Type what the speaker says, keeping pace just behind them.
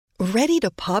Ready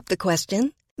to pop the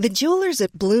question? The jewelers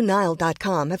at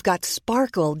BlueNile.com have got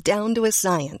sparkle down to a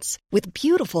science with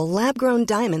beautiful lab-grown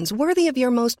diamonds worthy of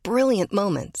your most brilliant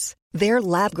moments. Their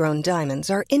lab-grown diamonds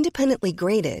are independently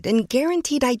graded and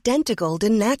guaranteed identical to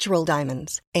natural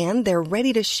diamonds, and they're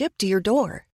ready to ship to your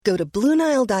door. Go to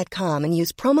BlueNile.com and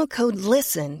use promo code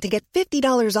LISTEN to get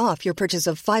 $50 off your purchase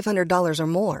of $500 or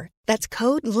more. That's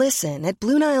code LISTEN at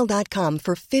BlueNile.com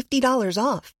for $50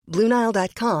 off.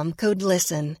 BlueNile.com, code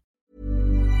LISTEN.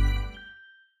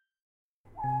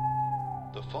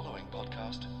 The following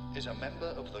podcast is a member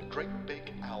of the Great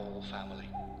Big Owl family.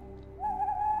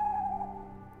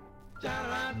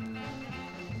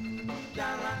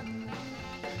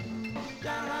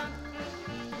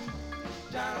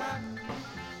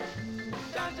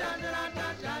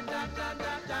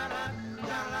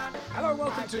 Hello and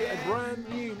welcome to a brand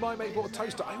new My Mate Bought a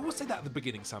Toaster. I always say that at the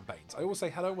beginning, Sam Baines. I always say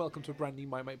hello and welcome to a brand new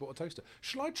My Mate Bought a Toaster.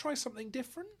 Shall I try something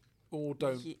different? Or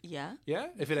don't? Yeah. Yeah?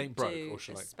 If it ain't broke, or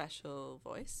shall I? Special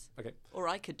voice. Okay. Or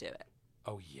I could do it.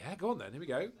 Oh yeah, go on then. Here we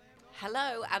go.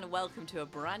 Hello and welcome to a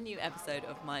brand new episode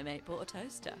of My Mate Bought a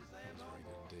Toaster. That was very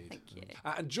good indeed. Thank you.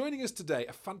 And joining us today,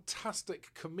 a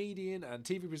fantastic comedian and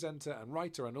TV presenter and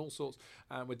writer and all sorts.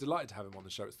 And we're delighted to have him on the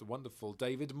show. It's the wonderful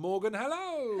David Morgan.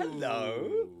 Hello.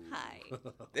 Hello. Hi.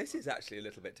 This is actually a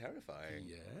little bit terrifying.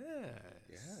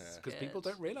 Yes. Because Good. people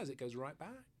don't realise it goes right back.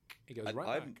 It goes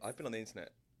right back. I've been on the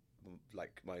internet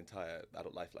like my entire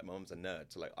adult life. Like my mum's a nerd,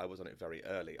 so like I was on it very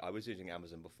early. I was using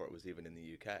Amazon before it was even in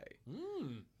the UK.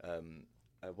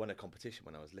 I won a competition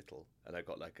when I was little, and I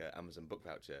got like an Amazon book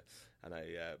voucher, and I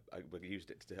used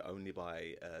it to only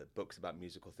buy books about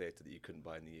musical theatre that you couldn't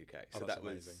buy in the UK. So that's that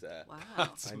amazing. was Wow.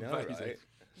 That's I know, amazing. right?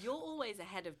 You're always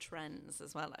ahead of trends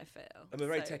as well, I feel. I'm a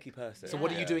very techie person. So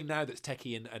what are you doing now that's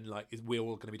techie and like we're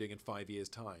all going to be doing in 5 years'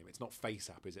 time? It's not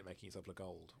FaceApp, is it, making yourself look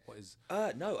old? What is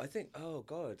No, I think. Oh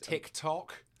God.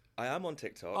 TikTok? I am on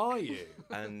TikTok. Are you?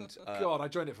 And God, I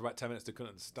joined it for about 10 minutes to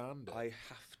couldn't understand it. I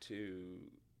have to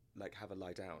like have a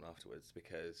lie down afterwards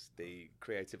because the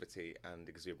creativity and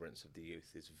exuberance of the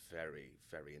youth is very,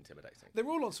 very intimidating. They're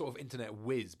all on sort of internet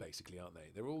whiz, basically, aren't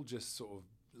they? They're all just sort of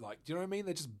like, do you know what I mean?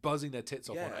 They're just buzzing their tits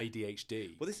off on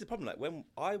ADHD. Well, this is the problem. Like when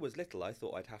I was little, I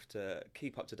thought I'd have to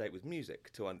keep up to date with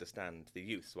music to understand the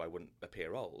youth, so I wouldn't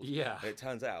appear old. Yeah. And it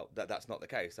turns out that that's not the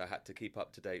case. I had to keep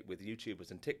up to date with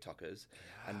YouTubers and TikTokers,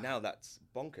 and now that's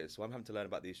bonkers. So I'm having to learn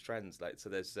about these trends. Like, so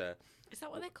there's. Is that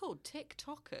what they're called?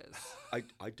 TikTokers?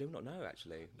 I do not know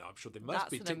actually. No, I'm sure there must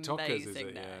be That's an TikTokers, is amazing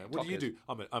it? Yeah. name. What do you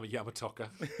Tockers. do? I'm a talker.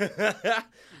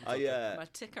 I I'm a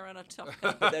ticker and a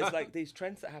tocker. But there's like these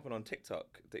trends that happen on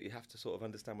TikTok that you have to sort of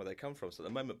understand where they come from. So at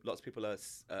the moment, lots of people are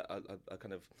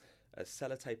kind of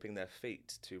sellotaping their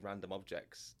feet to random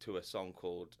objects to a song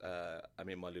called "I'm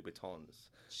in My Louboutins."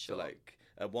 Sure. So like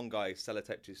one guy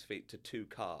sellotaped his feet to two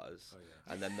cars,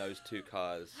 and then those two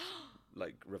cars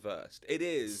like reversed. It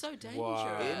is So dangerous.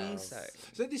 Wow. insane.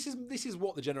 So this is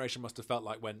what the generation must have felt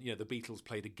like when the Beatles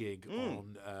played a gig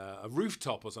on a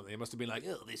rooftop or something. It must have been like,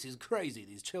 oh, this is crazy.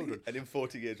 These children. And in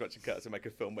 40 years, Richard Curtis will make a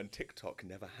film when TikTok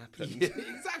never happened. Yeah,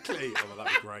 exactly. Oh, well,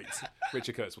 that'd be great.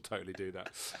 Richard Curtis will totally do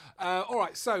that. All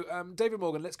right, so David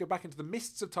Morgan, let's go back into the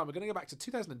mists of time. We're going to go back to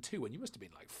 2002 when you must have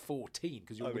been like 14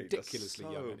 because you were I mean, that's ridiculously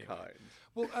so young. Anyway. kind.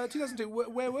 Well, 2002.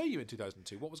 Where were you in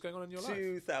 2002? What was going on in your life?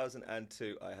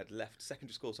 2002, I had left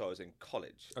secondary school, so I was in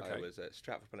college. Okay. I was at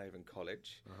Stratford-upon-Avon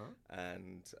College,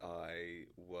 and I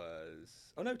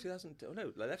was. Oh no, 2000. Oh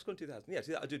no, I left school in 2000.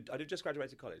 Yeah, I did just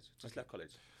graduated college. Just left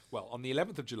college. Well, on the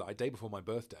 11th of July, day before my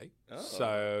birthday. Oh.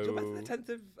 So. Your birthday, the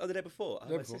 10th of the day before. Oh,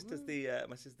 Day my before. sister's the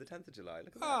 10th of July.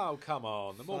 Look at that. Oh, come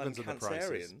on. The Fun Morgans and the Prices.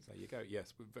 Cancerians. There you go.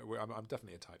 Yes, I'm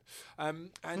definitely a type.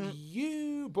 And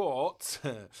you bought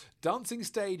Dancing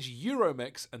Stage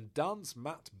Euromix and Dance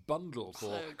Mat Bundle for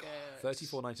So good.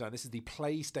 $34.99. This is the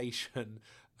PlayStation,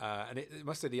 and it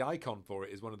must say the icon for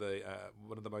it is one of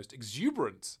the most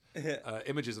exuberant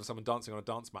images of someone dancing on a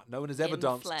dance mat. No one has ever In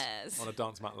danced flares. on a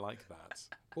dance mat like that.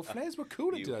 Well, flares were cool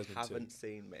in You 2002. haven't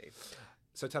seen me.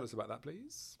 So tell us about that,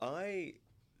 please. I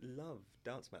love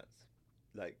dance mats,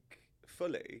 like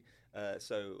fully.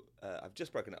 So I've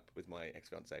just broken up with my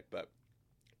ex-fiance, but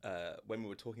when we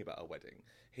were talking about our wedding,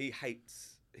 he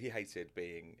hated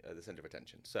being the centre of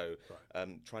attention. So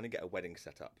trying to get a wedding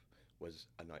set up was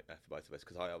a nightmare for both of us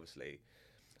because I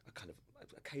kind of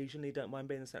occasionally don't mind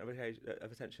being the centre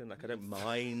of attention. Like I don't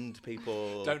mind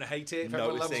people Don't hate it if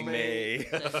everyone loves noticing me.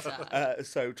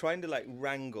 So trying to like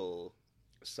wrangle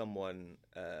someone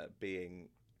being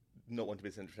not wanting to be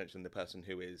the centre of attention, the person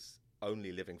who is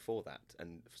only living for that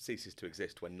and ceases to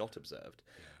exist when not observed.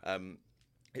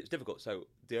 It's difficult. So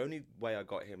the only way I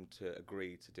got him to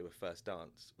agree to do a first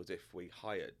dance was if we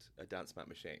hired a dance mat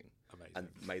machine and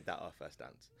made that our first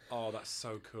dance. Oh, that's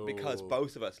so cool. Because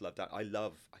both of us love dance. I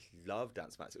love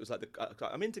dance mats. It was like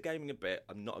I'm into gaming a bit.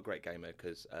 I'm not a great gamer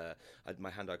because my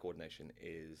hand-eye coordination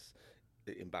is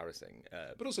embarrassing.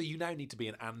 But also, you now need to be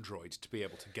an android to be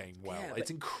able to game well. Yeah, it's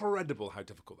incredible how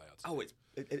difficult they are.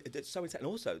 It's so intense. And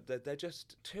also, they're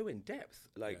just too in depth.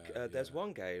 There's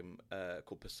one game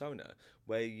called Persona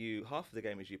where half of the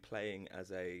game is you playing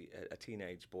as a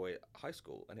teenage boy at high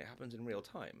school, and it happens in real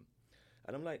time.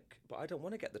 And I'm like, but I don't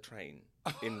want to get the train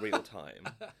in real time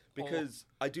because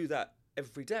I do that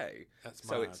every day. That's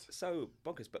so mad. It's so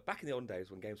bonkers. But back in the olden days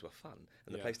when games were fun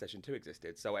and the PlayStation 2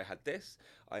 existed, so I had this.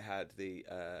 I had the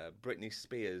Britney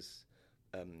Spears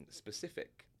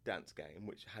specific dance game,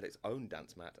 which had its own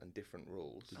dance mat and different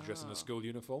rules. Did you dress in a school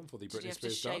uniform for the Britney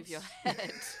Spears Did you have to shave your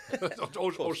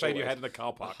head? or shave your head in a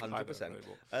car park? 100%.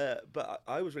 But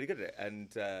I was really good at it, and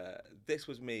this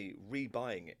was me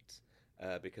rebuying it.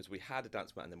 Because we had a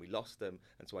dance mat and then we lost them,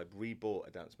 and so I rebought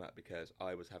a dance mat because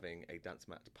I was having a dance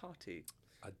mat party.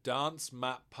 A dance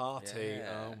mat party.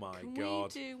 Yeah. Oh my Can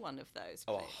God. we do one of those?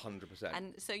 Oh, please? 100%.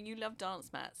 And so you love dance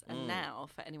mats, and now,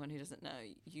 for anyone who doesn't know,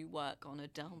 you work on a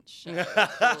dance show.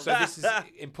 So this is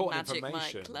important Magic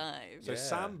information. Mike Live. So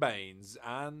Sam Baines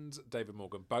and David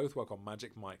Morgan both work on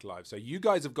Magic Mike Live. So you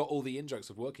guys have got all the in-jokes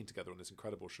of working together on this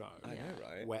incredible show. I know,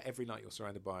 right? Where every night you're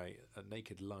surrounded by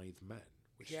naked lithe men.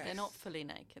 Yes. They're not fully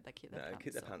naked. They keep their pants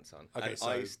keep their on. pants on. Okay, and so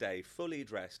I stay fully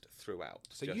dressed throughout.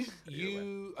 So just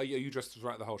are you dressed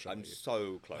throughout the whole show? I'm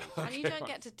so close. And you don't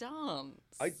get to dance.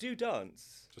 I do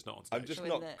dance. Just not on stage. I'm just With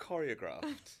not it.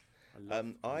 choreographed.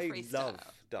 I Freestyle. love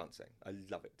dancing. I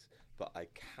love it. But I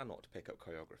cannot pick up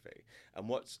choreography. And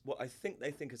what I think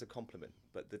they think is a compliment,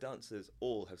 but the dancers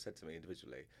all have said to me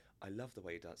individually, I love the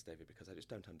way you dance, David, because I just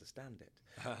don't understand it.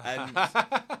 And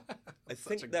I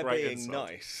think they're great being insult.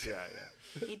 nice.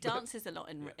 Yeah. He dances a lot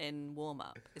in warm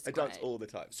up. It's I great. dance all the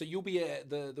time. So you'll be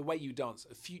the way you dance.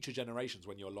 Future generations,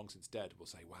 when you're long since dead, will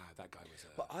say, "Wow, that guy was."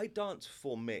 But I dance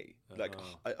for me.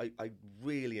 I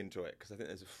really enjoy it because I think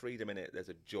there's a freedom in it. There's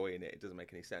a joy in it. It doesn't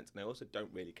make any sense, and I also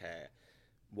don't really care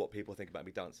what people think about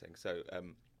me dancing. So,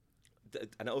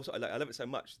 and also I love it so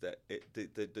much that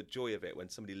the joy of it when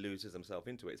somebody loses themselves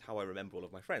into it is how I remember all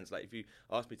of my friends. Like if you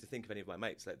ask me to think of any of my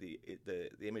mates, like the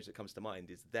image that comes to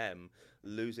mind is them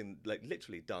losing, like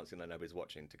literally dancing like nobody's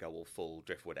watching to go all full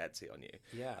Driftwood Etsy on you.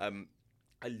 Yeah.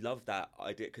 I love that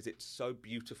idea because it's so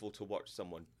beautiful to watch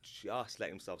someone just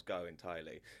let themselves go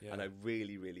entirely. Yeah. And I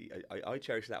really, really, I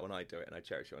cherish that when I do it, and I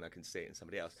cherish it when I can see it in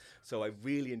somebody else. So I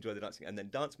really enjoy the dancing. And then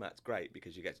Dance Mat's great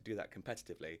because you get to do that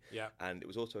competitively. Yeah. And it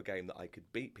was also a game that I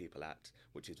could beat people at,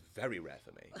 which is very rare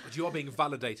for me. But you are being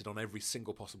validated on every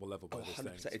single possible level by this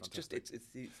 100%. thing. It's just, it's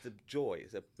the joy.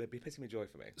 It's the epitome of joy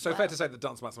for me. So fair to say that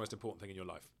dance mat's the most important thing in your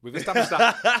life. We've established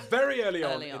that very early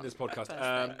on in this podcast.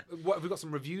 What, have we got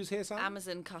some reviews here, Sam?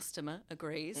 Amazon customer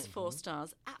agrees. 4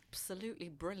 stars. Absolutely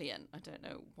brilliant. I don't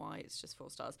know why it's just 4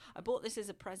 stars. I bought this as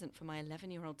a present for my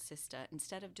 11-year-old sister.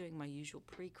 Instead of doing my usual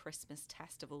pre-Christmas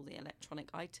test of all the electronic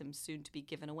items soon to be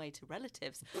given away to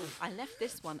relatives, I left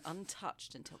this one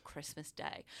untouched until Christmas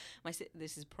Day.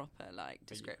 This is proper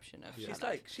description of. She's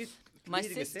she's My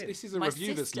leading us in. This is a My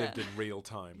review that's sister- lived in real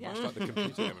time, Yeah. much like the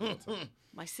computer game in real time.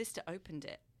 My sister opened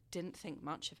it, didn't think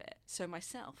much of it. So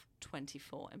myself,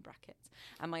 24 in brackets,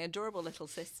 and my adorable little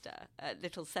sister,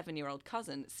 little 7-year-old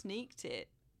cousin, sneaked it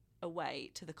away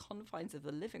to the confines of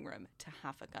the living room to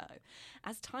have a go.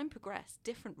 As time progressed,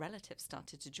 different relatives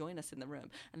started to join us in the room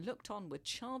and looked on with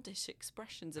childish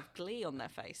expressions of glee on their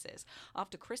faces.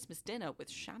 After Christmas dinner with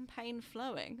champagne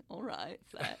flowing, all right,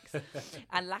 flex,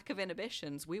 and lack of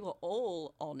inhibitions, we were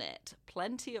all on it.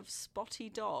 Plenty of spotty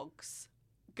dogs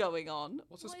going on.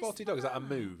 What's a What spotty is dog? Is that a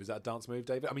move? Is that a dance move,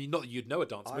 David? I mean, not that you'd know a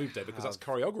dance move, David, because that's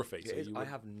choreography. So you I would...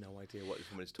 have no idea what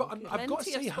this woman is But talking I've about. got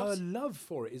to Plenty say, of her spots- love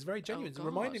for it is very genuine. It's God.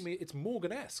 reminding me, it's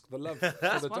Morgan-esque, the love for the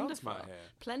That's dance wonderful. mat here.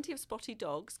 Plenty of spotty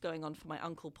dogs going on for my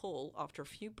Uncle Paul after a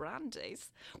few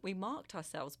brandies. We marked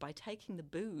ourselves by taking the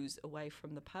booze away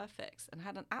from the perfects and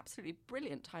had an absolutely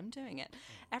brilliant time doing it.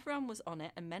 Everyone was on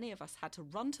it, and many of us had to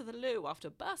run to the loo after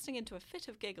bursting into a fit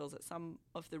of giggles at some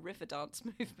of the river dance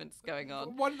movements going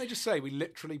on. Why didn't they just say we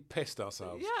literally pissed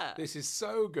ourselves? Yeah. This is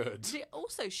so good.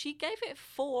 Also, she gave it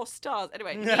 4 stars.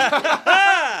 Anyway,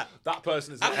 That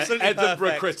person is an Absolutely Edinburgh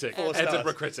perfect. critic. 4 stars.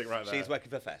 Edinburgh critic right there. She's working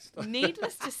for Fest.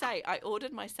 needless to say, I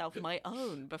ordered myself my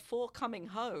own before coming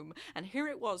home. And here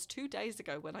it was 2 days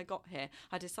ago when I got here.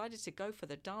 I decided to go for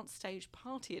the Dance Stage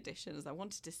Party edition as I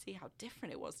wanted to see how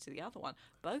different it was to the other one.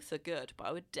 Both are good, but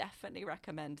I would definitely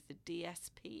recommend the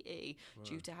DSPE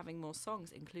due to having more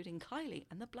songs, including Kylie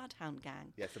and the Bloodhound Gang.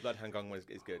 Yes, the Bloodhound Gang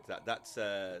is good. That's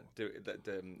the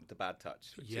Bad Touch,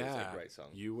 which is a great song.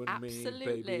 You and me,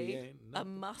 Absolutely baby, ain't a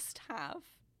nothing. must-have.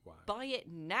 Wow. Buy it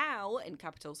now in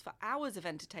capitals for hours of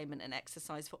entertainment and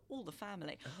exercise for all the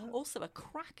family. Also a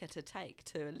cracker to take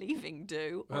to a leaving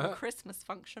do or a Christmas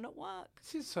function at work.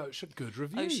 This is such a good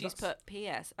review. Oh, she's That's- put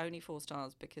PS, only 4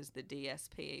 stars because the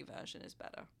DSPE version is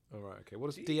better. All right, okay. What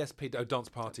is DSP? Oh, dance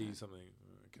party something.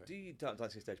 Okay. Do you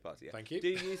Dancing Stage Party? Yeah. Thank you. Do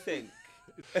you think?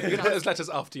 You're going to put those letters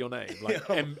after your name, like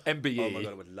MBE. Oh my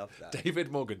god, I would love that.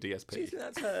 David Morgan, DSP. Do you think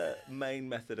that's her main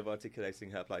method of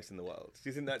articulating her place in the world? Do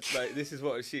you think that's like this is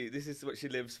what she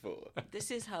lives for?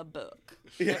 This is her book.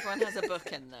 Everyone has a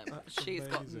book in them. She's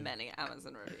got amazing. many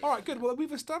Amazon reviews. All right, good. Well,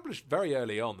 we've established very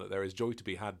early on that there is joy to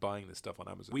be had buying this stuff on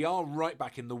Amazon. We are right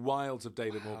back in the wilds of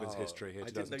David Morgan's history here. I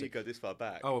didn't know 2002. you'd go this far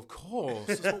back. Oh, of course.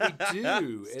 That's what we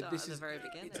do. Start This at the is very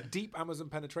beginning. It's deep Amazon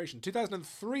penetration.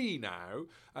 2003 now.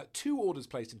 2 orders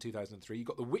placed in 2003. You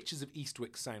got the Witches of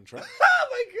Eastwick soundtrack. Oh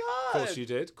my god! Of course you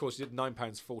did. Of course you did.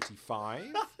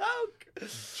 £9.45.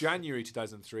 January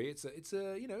 2003. It's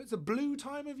a blue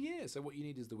time of year. So what you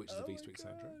need is the Witches of Eastwick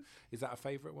soundtrack. Is that a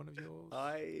favourite one of yours?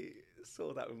 I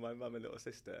saw that with my mum and little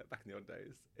sister back in the old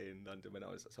days in London when I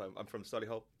was. So I'm from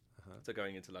Solihull. So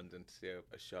going into London to see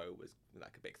a show was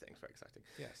like a big thing. It's very exciting.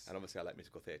 Yes. And obviously I like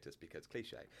musical theatres because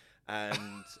cliche.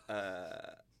 And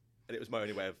and it was my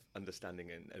only way of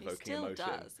understanding and He evoking still emotion.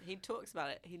 does. He talks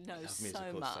about it. He knows so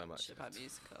musicals so much, much. about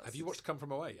musicals. Have you watched Come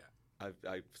From Away yet?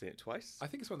 I've seen it twice. I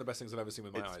think it's one of the best things I've ever seen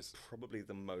with my It's eyes. probably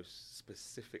the most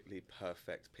specifically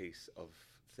perfect piece of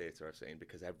theatre I've seen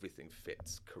because everything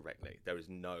fits correctly.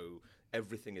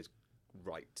 Everything is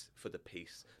right for the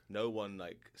piece. No one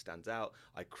like stands out.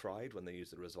 I cried when they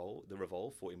used the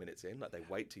revolve 40 minutes in. Like they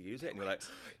wait to use it, and you're like,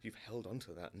 you've held on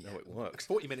to that and know it works.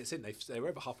 40 minutes in, they were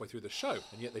over halfway through the show,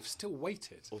 and yet they've still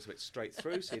waited. Also, it's straight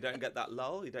through, so you don't get that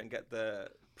lull. You don't get the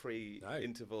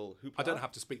pre-interval hoopla. I don't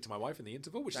have to speak to my wife in the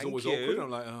interval, which Thank is always you. awkward. I'm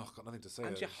like, oh, I've got nothing to say.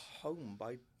 And you're home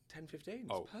by 10:15.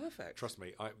 Oh, It's perfect. Trust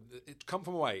me, Come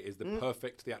From Away is the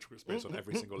perfect theatrical experience on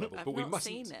every single level. I've but we not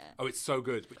mustn't. seen it. Oh, it's so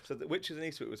good. So The Witches in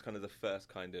Eastwick was kind of the first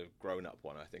kind of grown-up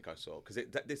one I think I saw because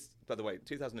this, by the way,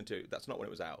 2002. That's not when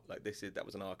it was out. Like that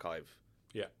was an archive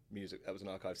Yeah. music. That was an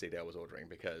archive CD I was ordering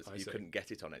because I you see. couldn't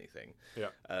get it on anything.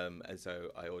 Yeah. And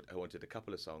so I wanted a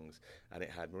couple of songs, and it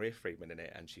had Maria Friedman in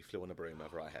it, and she flew on a broom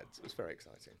over our heads. It was very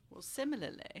exciting. Well,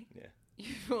 similarly, Yeah.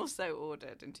 you've also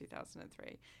ordered in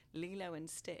 2003 Lilo and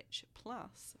Stitch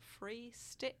plus free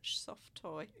Stitch soft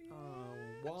toy.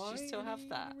 Why? Do you still have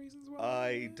that? Any reasons why?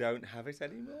 I don't have it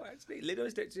anymore. Actually, Lilo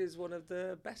and Stitch is one of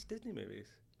the best Disney movies.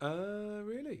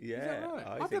 Really? Yeah, Is that right?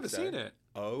 I I've think never so. seen it.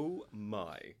 Oh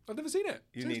my! I've never seen it.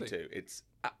 You Seriously. need to. It's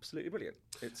absolutely brilliant.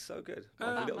 It's so good. What Like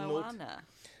a about little naughty- Moana?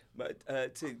 But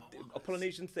it's a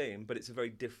Polynesian theme, but it's a very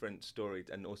different story.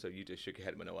 And also, you just shook your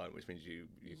head at Moana, which means you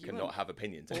cannot have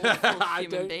opinions. Awful I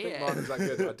human don't being. think Moana's that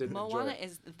good. I didn't Moana enjoy it.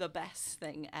 is the best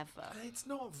thing ever. It's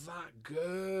not that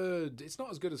good. It's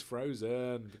not as good as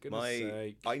Frozen. For goodness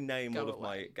sake. I name Go all of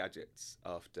my away. gadgets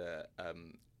after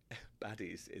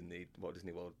baddies in the Walt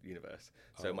Disney World universe.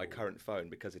 So my Oh. current phone,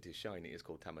 because it is shiny, is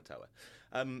called Tamatoa.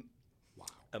 Wow.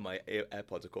 And my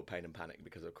AirPods are called Pain and Panic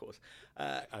because, of course.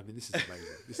 I mean, this is amazing.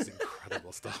 This is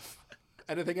incredible stuff.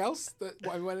 Anything else?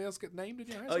 Anyone else get named in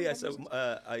your house? Oh yeah, so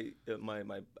my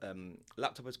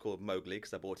laptop is called Mowgli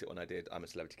because I bought it when I did I'm a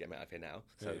Celebrity, Get Me Out of Here Now.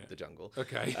 So Yeah. the jungle.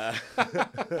 Okay.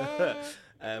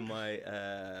 And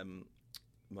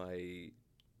my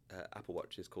Apple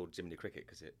Watch is called Jiminy Cricket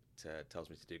because it tells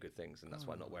me to do good things, and that's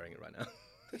why I'm not wearing it right now.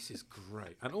 This is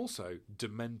great. And also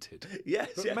demented. Yes,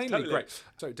 But yeah, mainly totally. great.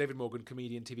 So, David Morgan,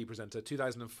 comedian, TV presenter.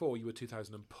 2004, you were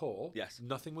 2000 poor. Yes.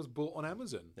 Nothing was bought on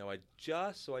Amazon. No, I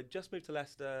just moved to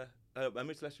Leicester. I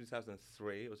moved to Leicester in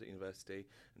 2003. I was at university,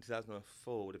 and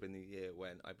 2004 would have been the year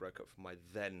when I broke up from my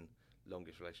then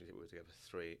longest relationship. We were together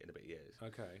 3 and a bit years.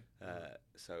 Okay.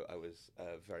 So I was I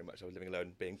was living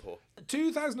alone, being poor.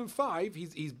 2005,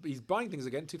 he's buying things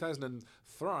again. 2000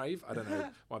 Thrive. I don't know.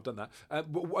 Well, I've done that.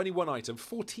 Only one item.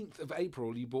 14th of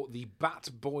April, you bought the Bat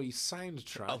Boy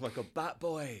soundtrack. Oh my God, Bat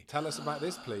Boy! Tell us about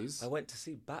this, please. I went to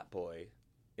see Bat Boy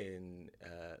in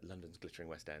London's glittering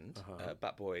West End.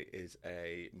 Bat Boy is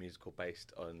a musical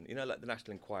based on, like the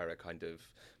National Enquirer kind of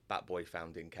Bat Boy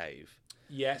found in cave.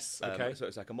 Yes. Okay. So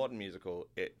it's like a modern musical.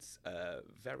 It's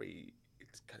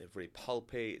it's kind of really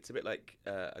pulpy. It's a bit like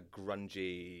a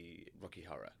grungy Rocky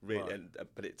Horror, really. Right.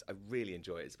 But I really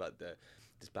enjoy it. It's about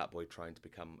this Bat Boy trying to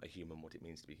become a human, what it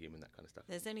means to be human, that kind of stuff.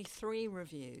 There's only 3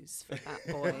 reviews for Bat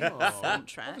Boy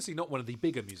soundtrack. Obviously not one of the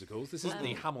bigger musicals. This isn't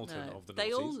the Hamilton of the noughties.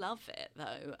 They all love it,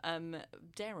 though.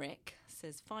 Derek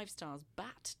says 5 stars,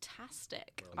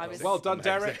 Bat-tastic. Well done,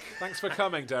 Derek. Thanks for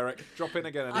coming, Derek. Drop in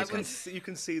again. You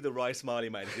can see the wry smiley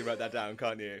man as he wrote that down,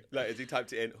 can't you? Like, as he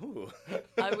typed it in, ooh.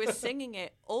 I was singing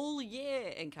it all year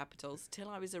in capitals till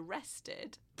I was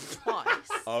arrested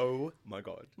twice. Oh, my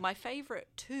God. My favourite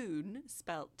tune,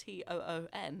 spelt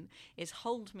Toon, is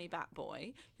Hold Me Bat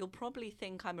Boy. You'll probably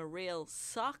think I'm a real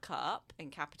suck-up in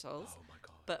capitals. Oh, my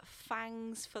God. But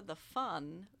fangs for the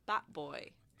fun, Bat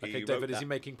Boy. Okay, David, is he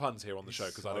making puns here on the show?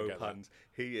 Because I don't get puns.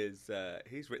 He is.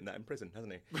 He's written that in prison,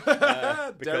 hasn't he?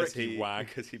 Derek, you wag.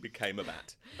 Because he became a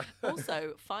bat.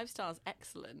 Also, 5 stars,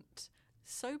 excellent.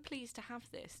 So pleased to have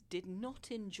this. Did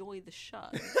not enjoy the show.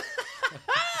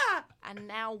 And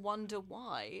now wonder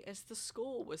why, as the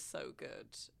score was so good.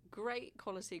 Great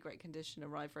quality, great condition,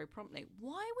 arrived very promptly.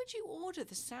 Why would you order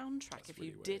the soundtrack if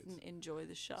you didn't enjoy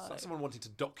the show? It's like someone wanting to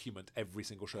document every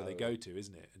single show they go to,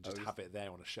 isn't it? And just have it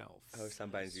there on a shelf. Oh, Sam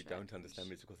Baines, you don't understand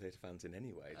musical theatre fans in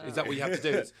any way. Is that what you have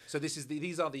to do? So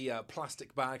these are the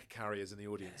plastic bag carriers in the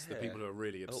audience, the people who are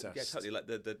really obsessed. Oh, yeah, totally. Like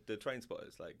the train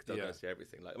spotters, like they'll go see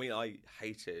everything. Like, I mean, I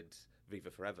hated Viva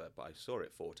Forever, but I saw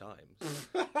it 4 times.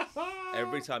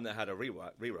 Every time they had a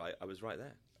rewrite, I was right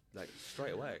there. Like,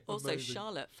 straight away. Also, Amazing.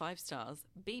 Charlotte, 5 stars.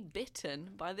 Be bitten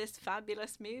by this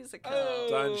fabulous musical.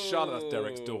 And Charlotte, that's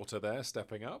Derek's daughter there,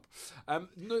 stepping up.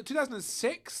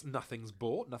 2006, nothing's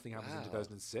bought. Nothing happens in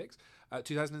 2006.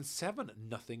 2007,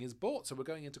 nothing is bought. So we're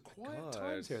going into quiet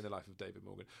times here in the life of David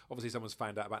Morgan. Obviously, someone's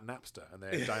found out about Napster and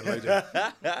they're downloading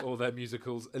all their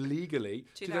musicals illegally.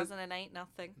 2008,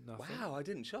 nothing. Wow, I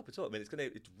didn't shop at all. I mean, it's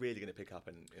really going to pick up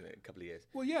in a couple of years.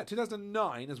 Well, yeah,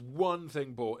 2009 is one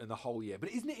thing bought in the whole year.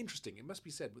 But isn't it interesting? It must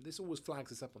be said, but this always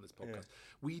flags us up on this podcast.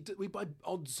 Yeah. We buy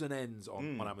odds and ends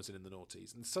on Amazon in the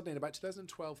noughties. And suddenly in about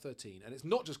 2012, 13, and it's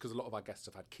not just because a lot of our guests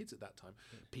have had kids at that time,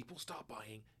 people start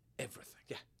buying everything.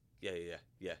 Yeah.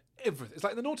 Everything. It's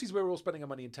like the noughties, we were all spending our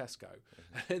money in Tesco.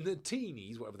 And the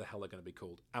teenies, whatever the hell they're going to be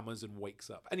called, Amazon wakes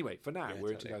up. Anyway, for now,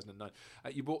 we're in 2009.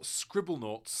 You bought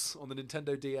Scribblenauts on the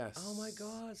Nintendo DS. Oh my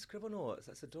God, Scribblenauts.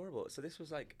 That's adorable. So this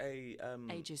was like a...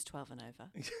 Ages 12 and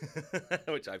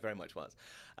over. Which I very much was.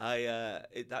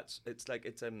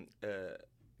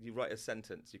 You write a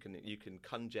sentence, you can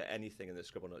conjure anything in the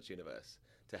Scribblenauts universe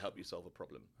to help you solve a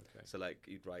problem. Okay. So like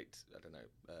you'd write, I don't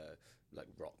know, like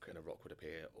rock, and a rock would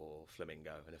appear, or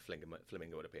flamingo, and a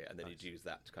flamingo would appear, and then you'd use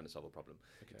that to kind of solve a problem.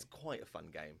 Okay. It's quite a fun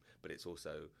game, but it's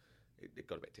also it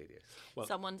got a bit tedious. Well,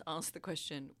 someone asked the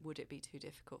question, would it be too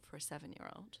difficult for a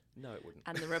 7-year-old? No, it wouldn't.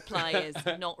 And the reply is,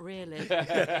 not really.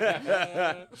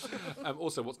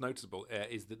 Also, what's noticeable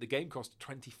is that the game cost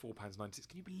 £24.96.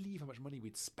 Can you believe how much money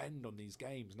we'd spend on these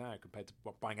games now compared to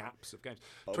buying apps of games?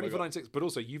 £24.96, but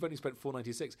also you've only spent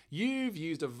 £4.96. You've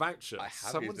used a voucher.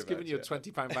 Someone's given you a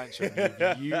 £20 voucher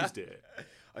and you've used it.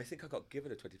 I think I got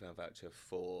given a £20 voucher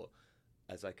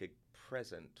as like a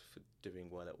present for doing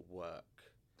well at work.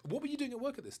 What were you doing at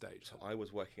work at this stage? So I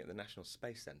was working at the National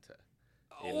Space Centre.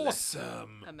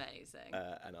 Awesome! Amazing.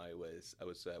 And I was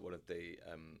one of the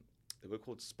they were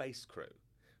called Space Crew,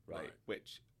 right?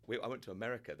 Which I went to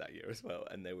America that year as well,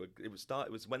 and it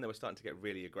was when they were starting to get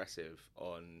really aggressive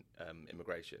on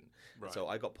immigration. Right. So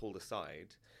I got pulled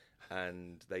aside,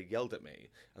 and they yelled at me,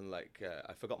 and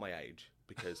I forgot my age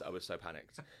because I was so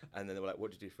panicked. And then they were like,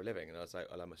 "What do you do for a living?" And I was like,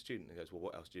 "Well, I'm a student." And he goes, "Well,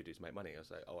 what else do you do to make money?" I was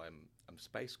like, "Oh, I'm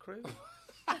Space Crew."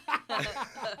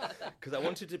 Because I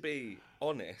wanted to be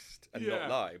honest and not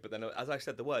lie, but then as I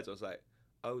said the words, I was like,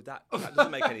 "Oh, that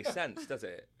doesn't make any sense, does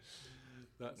it?"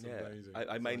 That's amazing.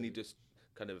 I mainly just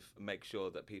kind of make sure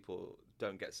that people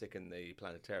don't get sick in the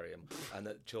planetarium and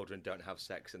that children don't have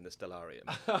sex in the stellarium.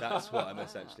 That's what I'm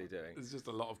essentially doing. There's just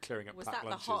a lot of clearing up. Was that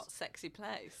lunches. The hot, sexy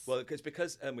place? Well,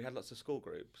 because we had lots of school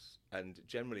groups, and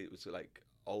generally it was like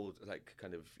old, like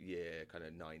kind of year, kind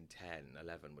of 9, 10,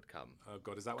 11 would come. Oh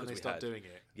God, is that when they start doing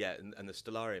it? Yeah, and the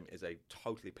stellarium is a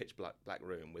totally pitch black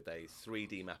room with a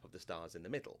 3D map of the stars in the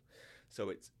middle. So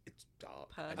it's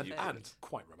dark and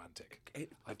quite romantic.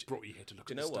 I've brought you here to look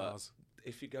at the stars.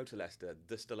 if you go to Leicester,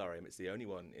 the Stellarium, it's the only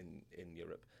one in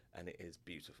Europe, and it is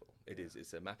beautiful. It is.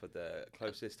 It's a map of the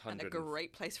closest 100. And a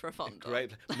great place for a fondant.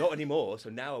 Great. Not anymore. So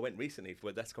now I went recently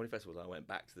for Leicester Comedy Festival, and I went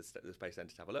back to the Space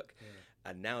Centre to have a look.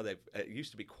 Yeah. And now it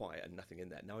used to be quiet and nothing in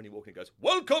there. Now when you walk in, it goes,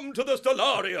 "Welcome to the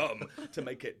Stellarium," to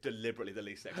make it deliberately the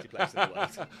least sexy place in the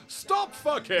world. Stop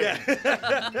fucking!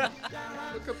 Yeah.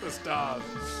 Look at the stars.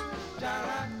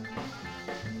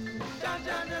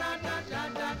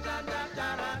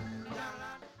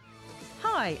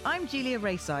 Hi, I'm Julia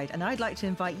Rayside, and I'd like to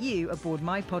invite you aboard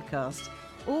my podcast.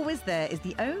 Always There is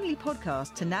the only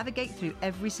podcast to navigate through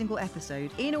every single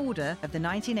episode in order of the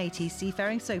 1980s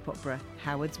seafaring soap opera,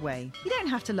 Howard's Way. You don't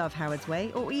have to love Howard's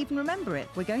Way or even remember it.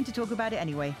 We're going to talk about it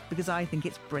anyway, because I think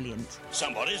it's brilliant.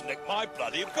 Somebody's nicked my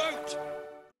bloody boat.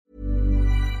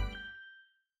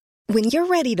 When you're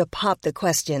ready to pop the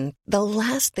question, the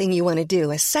last thing you want to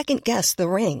do is second-guess the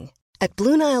ring. At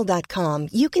BlueNile.com,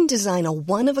 you can design a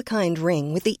one-of-a-kind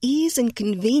ring with the ease and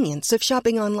convenience of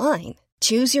shopping online.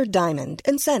 Choose your diamond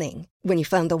and setting. When you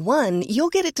find the one, you'll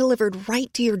get it delivered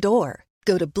right to your door.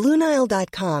 Go to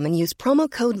BlueNile.com and use promo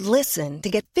code LISTEN to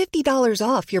get $50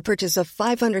 off your purchase of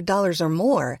 $500 or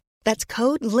more. That's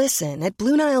code LISTEN at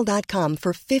BlueNile.com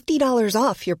for $50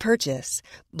 off your purchase.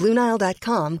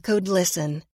 BlueNile.com, code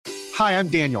LISTEN. Hi, I'm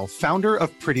Daniel, founder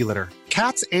of Pretty Litter.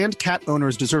 Cats and cat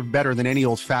owners deserve better than any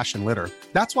old-fashioned litter.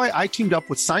 That's why I teamed up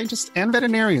with scientists and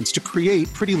veterinarians to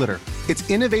create Pretty Litter. Its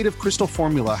innovative crystal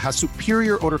formula has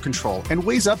superior odor control and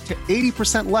weighs up to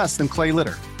 80% less than clay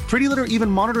litter. Pretty Litter even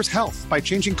monitors health by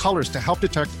changing colors to help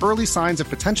detect early signs of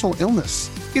potential illness.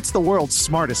 It's the world's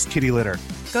smartest kitty litter.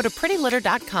 Go to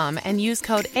prettylitter.com and use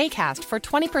code ACAST for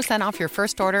 20% off your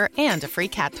first order and a free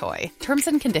cat toy. Terms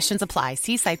and conditions apply.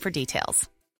 See site for details.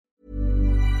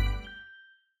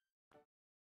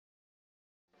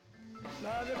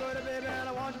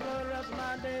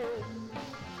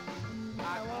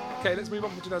 Okay, let's move on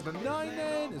from 2009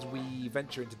 then, as we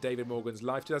venture into David Morgan's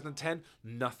life. 2010,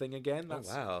 nothing again. That's,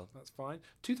 wow. That's fine.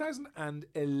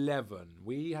 2011,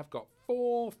 we have got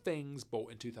 4 things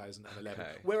bought in 2011.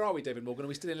 Okay. Where are we, David Morgan? Are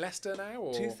we still in Leicester now?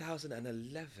 Or?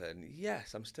 2011,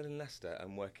 yes, I'm still in Leicester.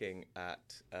 I'm working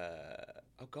at,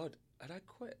 oh God, had I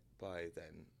quit by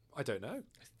then? I don't know.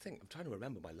 I'm trying to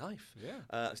remember my life. Yeah.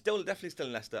 Definitely still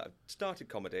in Leicester. I started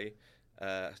comedy.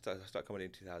 I started comedy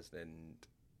in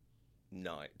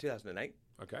 2008.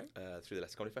 Okay. Through the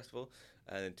Leicester Comedy Festival.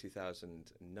 And then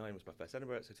 2009 was my first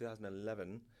Edinburgh. So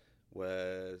 2011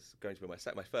 was going to be my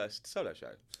first solo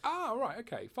show. Ah, right.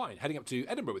 Okay, fine. Heading up to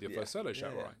Edinburgh with your first solo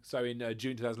show, yeah. right? So in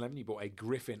June 2011, you bought a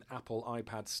Griffin Apple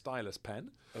iPad stylus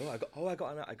pen. I got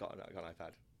an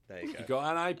iPad. There you go. You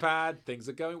got an iPad. Things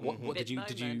are going. What did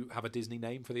Bit you have a Disney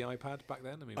name for the iPad back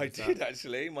then? I did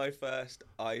actually. My first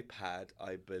iPad,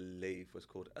 I believe, was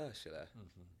called Ursula.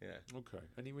 Yeah. Okay.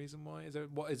 Any reason why?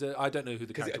 What is it? I don't know who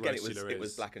the character again, Ursula is. it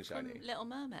was black and shiny. From Little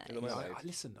Mermaid. Little Mermaid.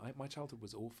 Listen, my childhood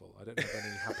was awful. I don't have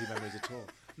any happy memories at all.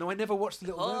 No, I never watched the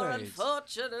Little Poor Mermaids.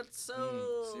 unfortunate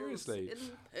souls. Seriously. In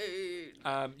pain.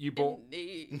 You bought.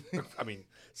 In need. I mean,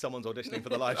 Someone's auditioning for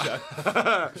the live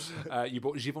show. you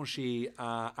bought Givenchy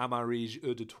Amarige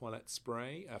Eau de Toilette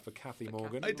spray for Kathy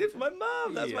Morgan. I did for my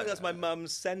mum. Yeah. That's my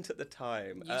mum's scent at the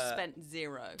time. You spent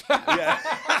 0. Yeah.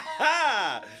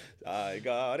 I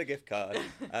got a gift card.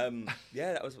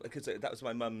 Yeah, that was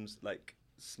my mum's like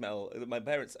smell. My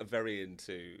parents are very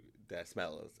into their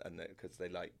smells, and because they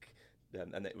like.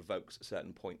 And it evokes a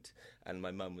certain point. And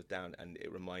my mum was down, and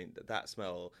that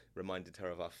smell reminded her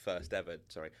of our first ever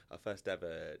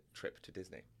trip to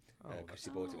Disney. Because she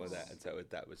bought it one of that, and so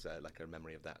that was like a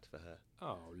memory of that for her.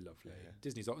 Oh, lovely! Yeah.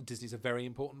 Disney's a very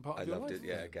important part of your life. I loved it.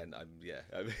 Yeah, again,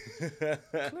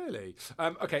 Clearly.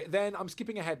 Okay, then I'm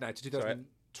skipping ahead now to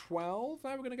 2012. Now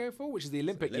we're going to go for, which is the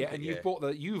Olympic year, and you've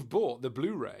bought the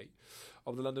Blu-ray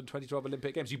of the London 2012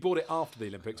 Olympic Games. You bought it after the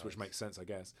Olympics, which makes sense, I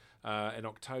guess, in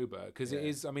October, because it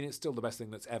is. I mean, it's still the best thing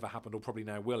that's ever happened, or probably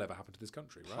now will ever happen to this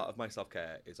country. Right? Part of my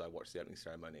self-care is I watch the opening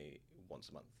ceremony once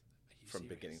a month. From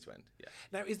beginning to end, yeah.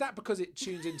 Now, is that because it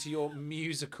tunes into your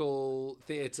musical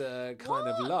theatre kind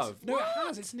of love? No, it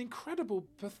has. It's an incredible,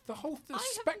 the whole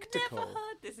spectacle. I've never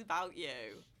heard this about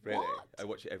you. Really? What? I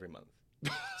watch it every month.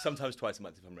 Sometimes twice a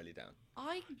month if I'm really down.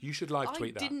 You should live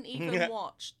tweet that. I didn't even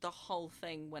watch the whole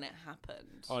thing when it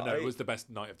happened. Oh, no, it was the best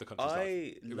night of the country's life.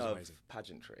 I love amazing.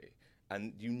 pageantry.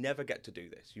 And you never get to do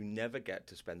this. You never get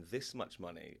to spend this much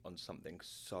money on something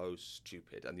so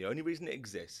stupid. And the only reason it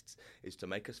exists is to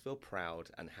make us feel proud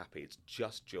and happy. It's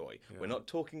just joy. Yeah. We're not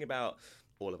talking about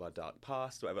all of our dark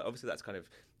past or whatever. Obviously, that's kind of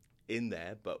in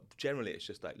there, but generally it's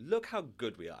just like, look how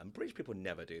good we are. And British people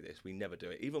never do this. We never do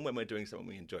it. Even when we're doing something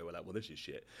we enjoy, we're like, well, this is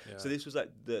shit. Yeah. So this was like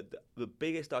the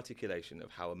biggest articulation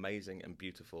of how amazing and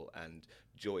beautiful and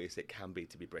joyous it can be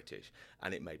to be British,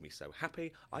 and it made me so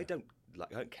happy. I don't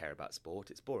care about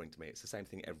sport. It's boring to me. It's the same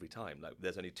thing every time. Like,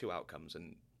 there's only two outcomes,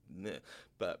 and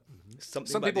but some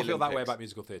people feel that way about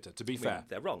musical theatre. To be fair,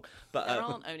 they're wrong. But there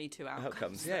aren't only two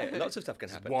outcomes. Yeah, lots of stuff can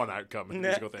happen. One outcome in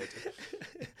musical theatre.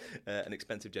 An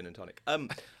expensive gin and tonic.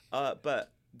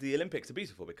 But the Olympics are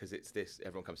beautiful because it's this.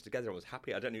 Everyone comes together. Everyone's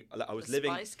happy. I don't know. I was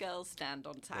living. Spice Girls stand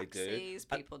on taxis.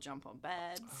 People jump on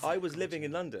beds. I was living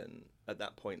in London at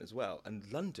that point as well, and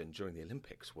London during the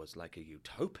Olympics was like a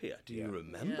utopia. Do you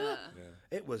remember?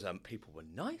 Yeah. It was. People were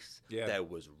nice. Yeah. There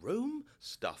was room.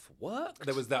 Stuff worked.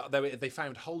 There was that. They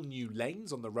found whole new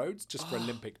lanes on the roads just for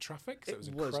Olympic traffic. So it was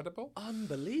incredible,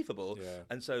 unbelievable. Yeah.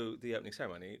 And so the opening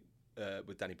ceremony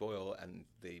with Danny Boyle and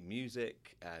the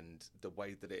music and the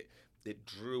way that it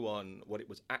drew on what it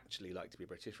was actually like to be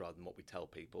British rather than what we tell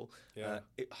people. Yeah.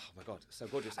 Oh my God, so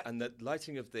gorgeous. And the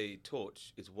lighting of the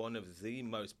torch is one of the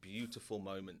most beautiful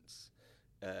moments.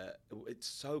 It's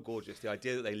so gorgeous. The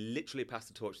idea that they literally pass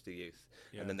the torch to the youth,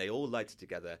 and then they all light it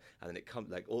together, and then it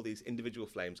comes like all these individual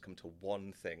flames come to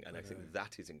one thing. And I think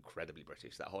that is incredibly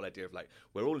British. That whole idea of like,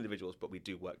 we're all individuals, but we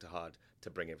do work hard to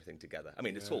bring everything together. I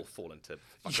mean, it's all fallen to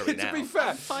fuckery now. To be fair,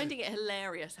 I'm finding it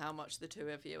hilarious how much the two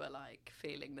of you are like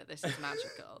feeling that this is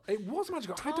magical. It was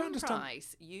magical. I don't understand.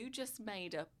 Price, you just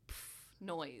made a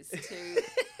noise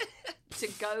to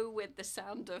go with the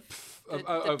sound of the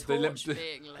torch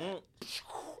being lit.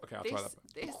 Okay, I'll try that.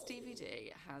 This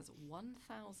DVD has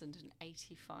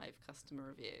 1,085 customer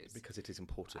reviews. Because it is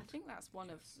important. I think that's one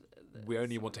of the... We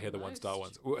only want to hear the one-star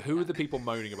ones. Who are the people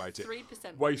moaning about it?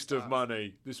 3% Waste of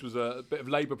money. This was a bit of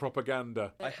Labour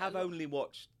propaganda. I have only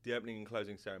watched the opening and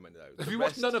closing ceremony, though. Have you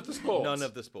watched none of the sport? None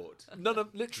of the sport.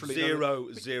 Literally.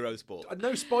 Zero sport.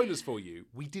 No spoilers for you.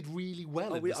 We did really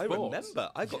well in the sport. I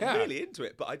remember. I got really into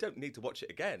it, but I don't need to watch it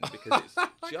again because it's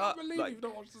just... I can't believe you've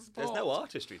not watched the sport. There's no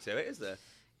artistry to it, is there?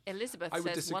 Elizabeth says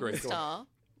disagree. 1 star,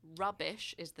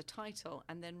 rubbish is the title,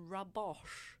 and then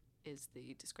rabosh is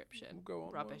the description. Go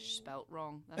on. Rubbish spelt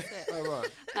wrong. That's it. Oh, right.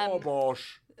 Oh,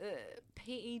 bosh.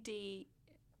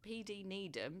 PD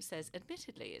Needham says,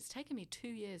 admittedly, it's taken me 2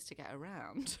 years to get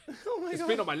around. It's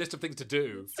been on my list of things to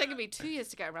do. It's taken me 2 years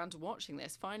to get around to watching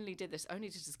this. Finally did this, only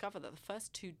to discover that the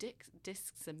first two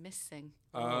discs are missing.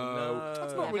 No.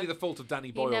 That's not really the fault of Danny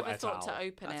Boyle He never et thought al. to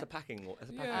open That's it. a packing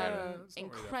Yeah.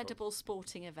 Incredible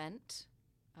sporting event.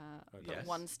 But Yes.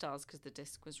 1 star because the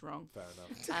disc was wrong. Fair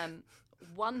enough.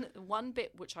 One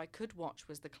bit which I could watch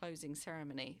was the closing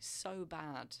ceremony. So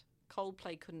bad.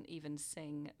 Coldplay couldn't even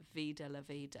sing Vida la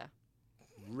Vida.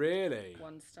 Really?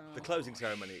 1 star. The closing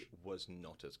ceremony was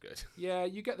not as good. Yeah,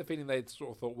 you get the feeling they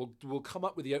sort of thought, we'll come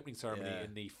up with the opening ceremony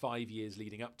in the 5 years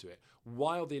leading up to it.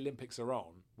 While the Olympics are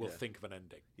on, we'll think of an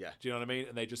ending. Yeah. Do you know what I mean?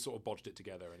 And they just sort of bodged it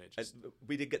together, and it just...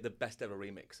 We did get the best ever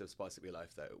remix of Spice Up Your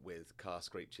Life, though, with car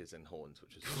screeches and horns,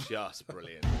 which was just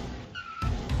brilliant.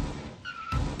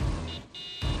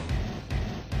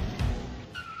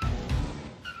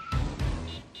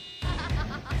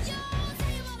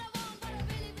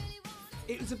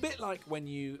 It was a bit like when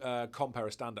you compare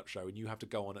a stand-up show and you have to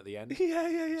go on at the end. Yeah.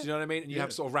 Do you know what I mean? And you have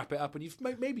to sort of wrap it up,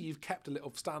 and maybe you've kept a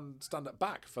little stand-up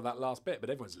back for that last bit, but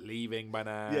everyone's leaving by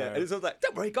now. Yeah, and it's all like,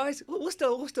 don't worry, guys, we'll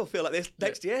still feel like this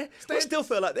next year. We'll still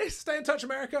feel like this. Stay in touch,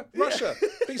 America. Russia,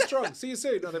 be strong. See you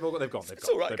soon. No, they've gone. It's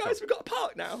all right, guys. We've got a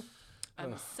park now.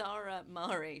 Sarah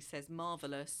Murray says,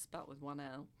 marvellous, spelt with 1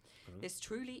 L. This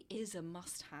truly is a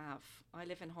must-have. I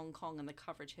live in Hong Kong and the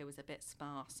coverage here was a bit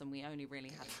sparse and we only really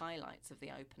had highlights of the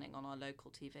opening on our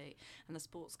local TV, and the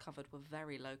sports covered were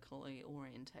very locally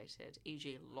orientated,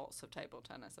 e.g. lots of table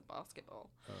tennis and basketball.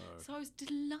 So I was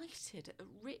delighted at the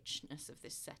richness of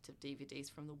this set of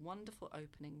DVDs from the wonderful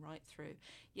opening right through.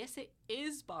 Yes, it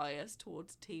is biased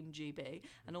towards Team GB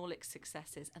and all its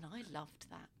successes, and I loved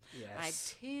that. Yes. I had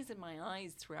tears in my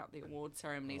eyes throughout the award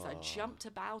ceremonies. I jumped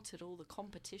about at all the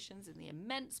competitions, and the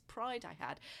immense pride I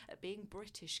had at being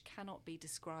British cannot be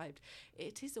described.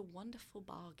 It is a wonderful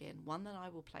bargain, one that I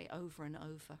will play over and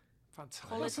over. Fantastic.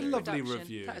 Quality That's a lovely production.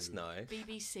 review. That's nice.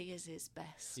 BBC is its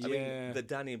best. I mean, the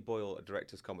Danny Boyle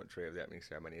director's commentary of the opening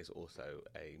ceremony is also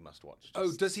a must-watch.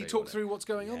 Oh, does he so you talk wanna- through what's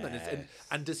going on then? Yes.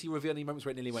 And does he reveal any moments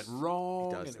where it nearly went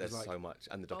wrong? He And does. it was There's like, so much.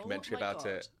 And the documentary Oh my about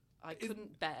God. it. I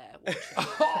couldn't bear watching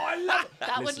oh, I love it.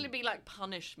 that. Listen, Would be like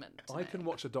punishment. to I me. can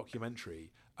watch a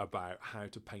documentary about how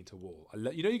to paint a wall.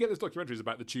 You know, you get those documentaries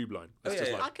about the tube line. It's Oh,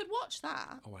 just yeah, like, I could watch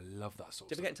that. oh, I love that sort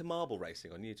Did of you ever stuff. get into marble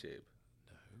racing on YouTube?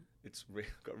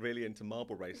 got really into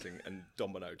marble racing and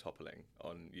domino toppling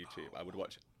on YouTube. I would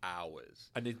watch hours.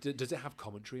 And does it have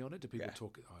commentary on it? Do people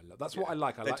talk? Oh, that's Yeah. what I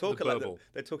like. I They like talk the it verbal.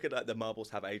 they talk it like the marbles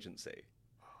have agency.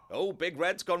 Oh, Big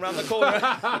Red's gone round the corner.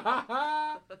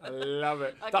 I love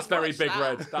it. I That's could very watch Big that.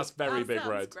 Red. That's very That Big sounds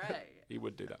Red. great. He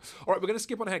would do that. All right, we're going to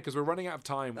skip on ahead because we're running out of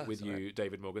time with you,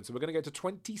 David Morgan. So we're going to go to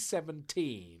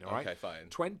 2017. All right. Okay, fine.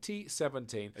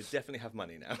 2017. I definitely have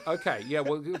money now. Okay, yeah,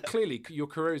 well, clearly your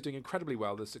career is doing incredibly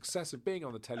well. The success of being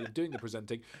on the telly and doing the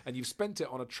presenting, and you've spent it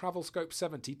on a TravelScope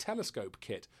 70 telescope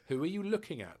kit. Who are you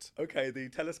looking at? Okay, the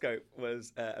telescope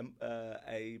was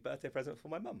a birthday present for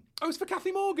my mum. Oh, it's for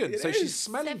Kathy Morgan. It So is. she's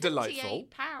smelling delightful.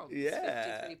 £78.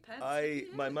 Yeah, 53 pence.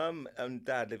 my mum and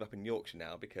dad live up in Yorkshire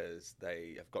now because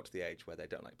they have got to the age where they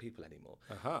don't like people anymore,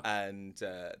 and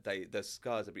the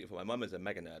skies are beautiful. My mum is a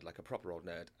mega nerd, like a proper old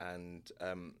nerd, and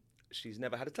she's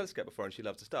never had a telescope before, and she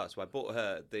loves the stars. So I bought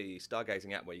her the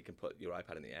stargazing app where you can put your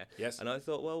iPad in the air. Yes. And I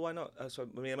thought, well, why not? So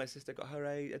me and my sister got her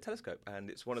a telescope, and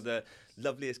it's one of the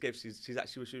loveliest gifts.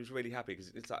 She was really happy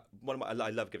because it's like I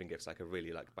love giving gifts. Like I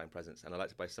really like buying presents, and I like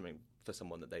to buy something for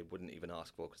someone that they wouldn't even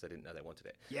ask for because they didn't know they wanted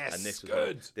it. Yes, and this was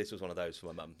good. this was one of those for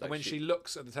my mum. And Like when she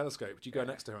looks at the telescope, do you go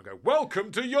next to her and go,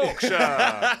 "Welcome to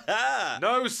Yorkshire"?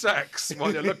 No sex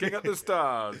while you're looking at the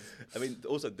stars. I mean,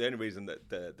 also the only reason that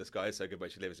the sky is so good where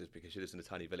she lives is because she lives in a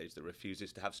tiny village that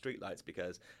refuses to have streetlights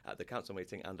because at the council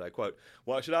meeting, and I quote,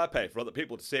 "Why should I pay for other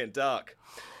people to see in dark?"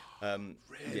 Really?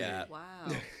 Yeah. Wow.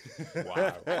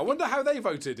 Wow. I wonder how they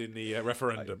voted in the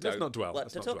referendum. Let's not dwell. Well,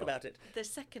 Let's to not talk dwell. about it. The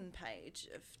second page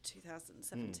of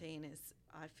 2017 is,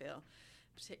 I feel,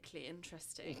 particularly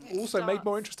interesting. It Also made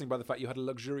more starts- interesting by the fact you had a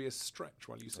luxurious stretch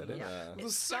while you said it. Yeah. The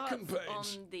It second starts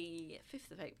page. on the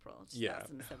 5th of April Yeah.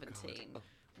 2017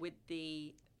 with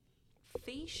the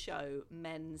Fee Show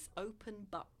men's open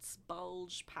butts,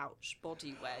 bulge pouch,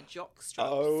 bodywear, jockstrap,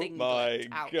 Oh singlet, my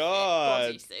outfit,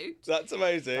 God. bodysuit. That's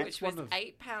amazing. Which one was of-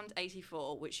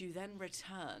 £8.84, which you then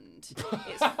returned.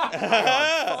 It's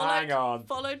Hang on.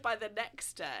 Followed by the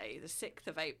next day, the 6th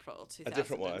of April,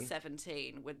 different one.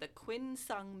 2017, with the Quinn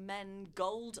Sung men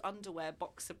gold underwear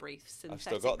boxer briefs, still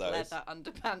synthetic got those. leather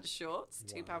underpants shorts,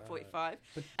 £2.45.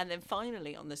 And then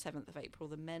finally, on the 7th of April,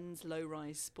 the men's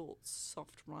low-rise sports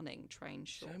soft running train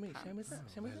short pants.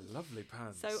 They're lovely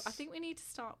pants. So I think we need to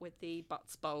start with the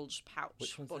butts bulge pouch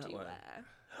Which one's that one? bodywear.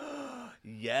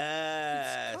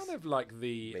 Yes. kind of like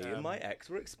the. Me and my ex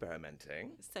were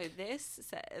experimenting. So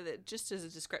just as a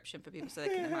description for people so they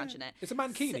can imagine it. It's a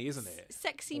mankini, isn't it?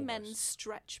 Sexy men's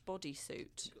stretch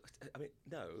bodysuit. I mean,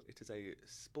 no, it is a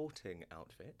sporting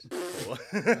outfit.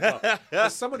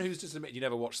 As someone who's just admitted you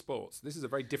never watch sports, this is a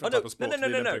very different type of sport to the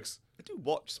Olympics. I do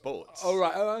watch sports. Oh,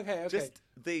 right. Oh, okay. Just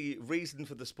the reason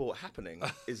for the sport happening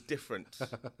is different,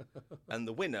 and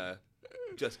the winner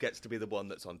just gets to be the one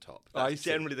that's on top. I That's see.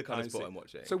 generally the kind of I sport see. I'm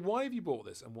watching. So why have you bought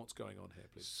this and what's going on here,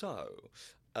 please? So,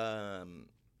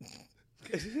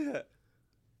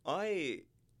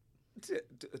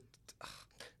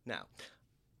 now,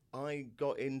 I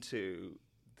got into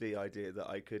the idea that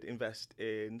I could invest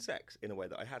in sex in a way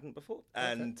that I hadn't before.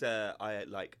 And I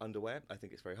like underwear. I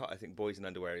think it's very hot. I think boys in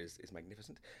underwear is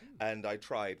magnificent. And I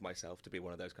tried myself to be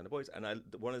one of those kind of boys. And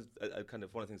one of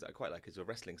the things that I quite like is a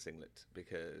wrestling singlet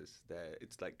because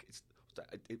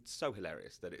it's so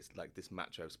hilarious that it's like this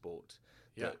macho sport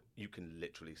that you can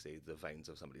literally see the veins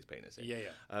of somebody's penis in.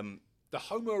 Yeah. The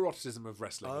homoeroticism of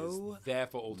wrestling is there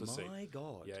for all to see. My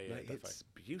God, Yeah, like, definitely. it's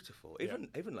beautiful. Yeah.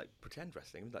 Even like pretend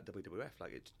wrestling, even like WWF,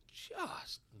 like it's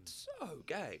just so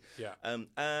gay. Yeah.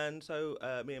 And so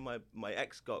me and my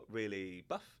ex got really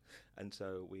buff, and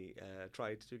so we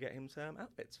tried to get him some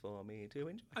outfits for me to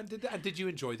enjoy. And did you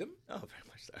enjoy them? Oh, very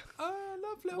much so. Oh,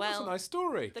 lovely. Well, That's a nice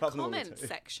story. The Apart from the comment water.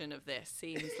 section of this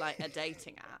seems like a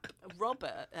dating app.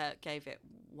 Robert gave it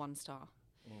 1 star.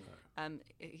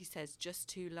 He says, just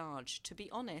too large. To be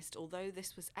honest, although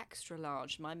this was extra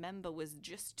large, my member was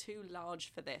just too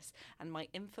large for this, and my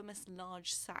infamous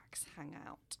large sacks hang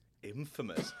out.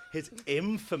 Infamous. His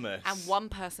infamous. And one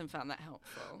person found that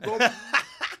helpful.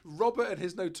 Robert and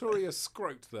his notorious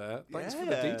scrote there. Thanks for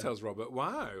the Yeah. details, Robert.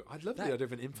 Wow. I'd love the idea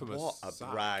of an infamous What a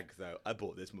sack. brag, though. I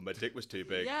bought this when my dick was too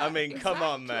big. Yeah, I mean, come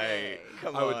on, mate. exactly.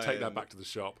 Come I on. would take that back to the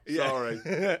shop. Yeah.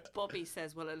 Sorry. Bobby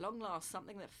says, well, at long last,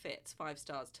 something that fits, 5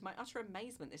 stars. To my utter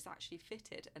amazement, this actually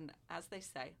fitted, and as they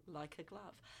say, like a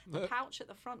glove. The pouch at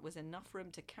the front was enough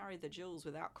room to carry the jewels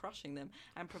without crushing them,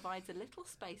 and provides a little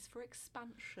space for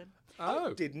expansion.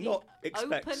 Oh. Did not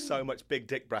expect open- so much big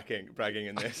dick bragging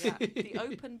in this. Yeah, the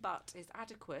open butt is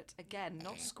adequate. Again,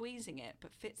 not squeezing it,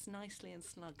 but fits nicely and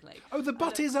snugly. Oh, the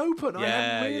butt is open. I Yeah,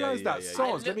 hadn't yeah, realised yeah, that. yeah, yeah.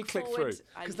 Soz, let me click through.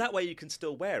 Because that way you can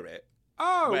still wear it.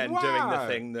 Oh, when doing the wow.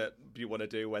 thing that you want to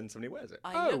do when somebody wears it.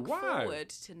 I look wow. forward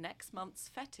to next month's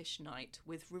fetish night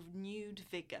with renewed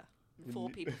vigour. 4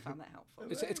 people found that helpful.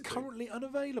 It's currently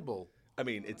unavailable. I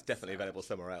mean, it's definitely available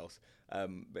somewhere else.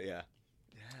 But yeah.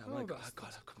 Yeah, oh my God,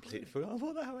 I completely forgot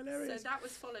about that. How hilarious. So that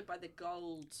was followed by the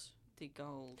gold.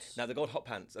 Now, the gold hot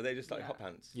pants, are they just like hot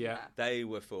pants? Yeah. They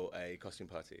were for a costume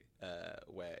party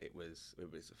where it was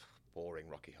boring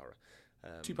Rocky Horror.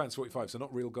 £2.45, so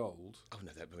not real gold. Oh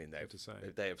no! to say.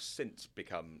 They have since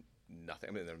become nothing.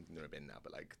 I mean, they're in a bin now,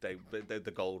 but like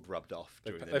the gold rubbed off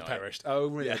during the They've night. perished. Oh,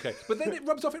 really? Yeah. Okay. But then it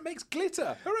rubs off, it makes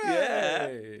glitter.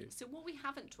 Hooray! So what we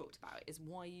haven't talked about is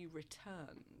why you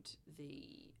returned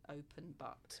the open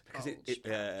butt because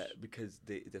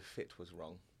the fit was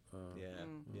wrong.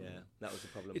 That was the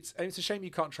problem. It's a shame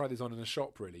you can't try this on in a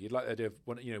shop. Really, you'd like the idea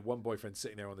of one boyfriend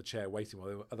sitting there on the chair waiting while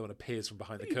the other one appears from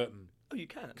behind the curtain. Oh, you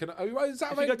can. Is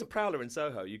that if you go to Prowler in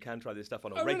Soho, you can try this stuff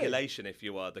on a regulation if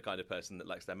you are the kind of person that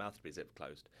likes their mouth to be zip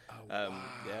closed. Oh, wow.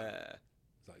 Yeah.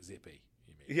 It's like Zippy,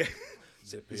 you mean? Yeah.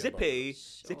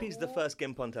 Zippy's the first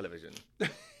gimp on television.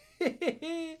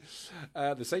 The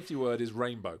safety word is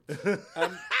rainbow.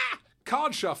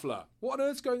 Card shuffler. What on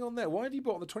earth's going on there? Why have you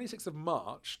bought on the 26th of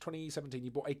March 2017?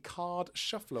 You bought a card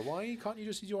shuffler. Why can't you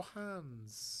just use your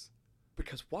hands?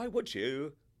 Because why would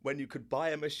you when you could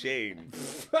buy a machine?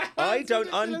 I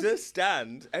don't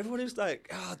understand. Everyone is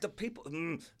like, the people.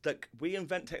 Like we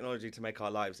invent technology to make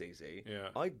our lives easy. Yeah.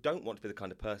 I don't want to be the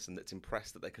kind of person that's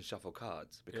impressed that they can shuffle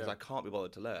cards because I can't be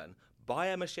bothered to learn. Buy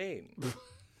a machine.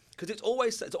 Because it's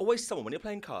always someone, when you're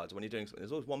playing cards, when you're doing something,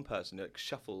 there's always one person who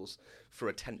shuffles for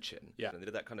attention. Yeah. And they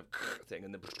do that kind of thing.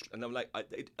 And I'm like,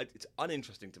 it's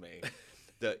uninteresting to me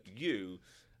that you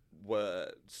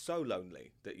were so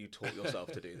lonely that you taught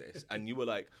yourself to do this. And you were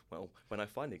like, well, when I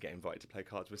finally get invited to play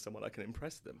cards with someone, I can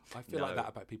impress them. I feel like that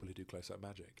about people who do close-up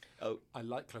magic. Oh. I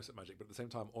like close-up magic, but at the same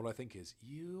time, all I think is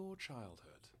your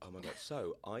childhood. Oh my God.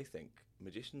 So I think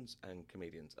magicians and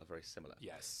comedians are very similar.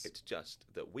 Yes. It's just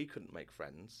that we couldn't make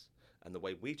friends, and the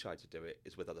way we tried to do it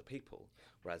is with other people,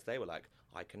 whereas they were like,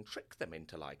 I can trick them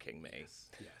into liking me.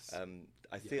 Yes.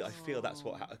 I feel that's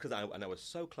what happened, because I was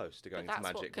so close to going into magic.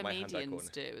 That's what with my hand comedians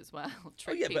do as well.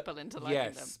 Trick yeah, people into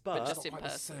liking them, but just in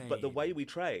person. But the way we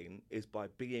train is by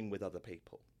being with other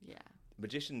people. Yeah.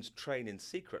 Magicians train in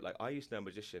secret. Like I used to know a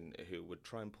magician who would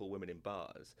try and pull women in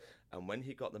bars, and when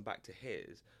he got them back to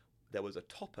his, there was a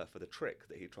topper for the trick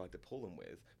that he tried to pull them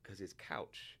with, because his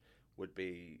couch would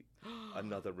be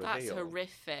another reveal. That's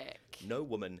horrific. No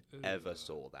woman ever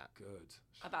saw that. Good.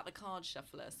 About the card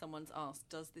shuffler, someone's asked,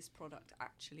 does this product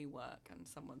actually work? And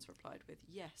someone's replied with,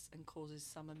 yes, and causes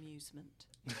some amusement.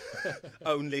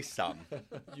 Only some.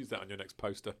 Use that on your next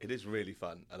poster. It is really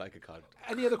fun. I like a card.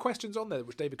 Any other questions on there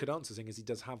which David could answer, seeing as he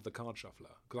does have the card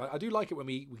shuffler? Because I do like it when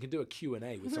we can do a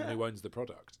Q&A with someone who owns the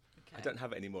product. I don't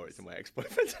have it anymore. It's in my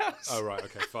ex-boyfriend's house. Oh, right.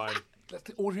 Okay, fine. Let's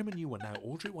order him a new one now.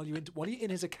 Order it while you're in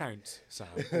his account, Sam.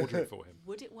 Order it for him.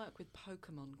 Would it work with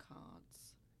Pokemon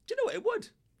cards? Do you know what? It would.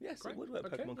 Yes, Great. it would work.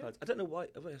 Okay, Pokemon yeah. cards. I don't know why.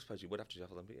 I suppose you would have to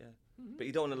shuffle them, but yeah. But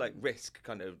you don't want to like risk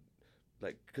kind of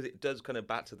like, because it does kind of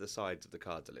batter the sides of the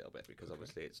cards a little bit, because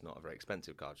obviously it's not a very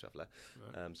expensive card shuffler.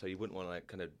 Right. So you wouldn't want to like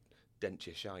kind of dent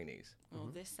your shinies. Well,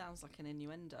 this sounds like an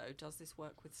innuendo. Does this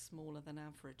work with smaller than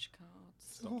average cards?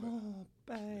 Stop it.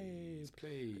 Babe.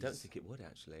 Please. I don't think it would,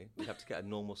 actually. You'd have to get a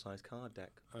normal sized card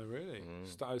deck. Oh, really?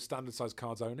 Standard size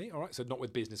cards only? All right, so not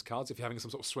with business cards. If you're having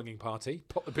some sort of swinging party,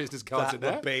 pop the business cards in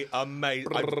there. That would be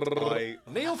amazing.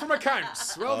 Neil from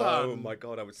accounts. Well done. Oh, my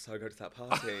God, I would so go to that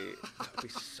party. That would be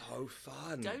so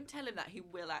fun. Don't tell him that. He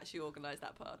will actually organise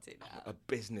that party now. A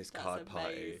business card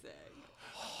party. Amazing.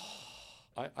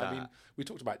 I mean, we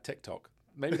talked about TikTok.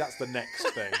 Maybe that's the next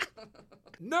thing.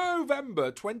 November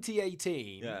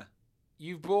 2018. Yeah.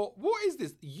 You've bought, what is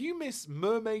this? Umis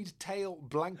Mermaid Tail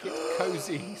Blanket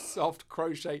Cozy Soft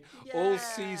Crochet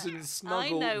All-Season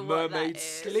Snuggle Mermaid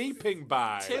Sleeping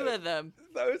Bag. 2 of them.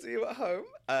 Those of you at home.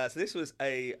 So this was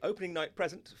a opening night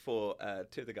present for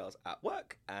 2 of the girls at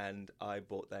work, and I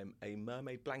bought them a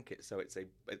mermaid blanket. So it's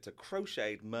a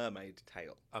crocheted mermaid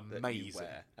tail. Amazing. That you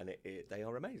wear, and they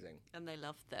are amazing. And they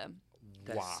love them.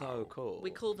 They're so cool. We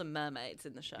call them mermaids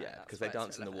in the show. Yeah, because they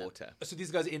dance in the water. So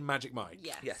these guys are in Magic Mike?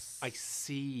 Yes. I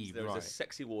see, So there is a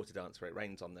sexy water dance where it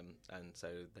rains on them, and so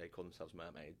they call themselves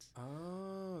mermaids.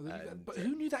 Oh, but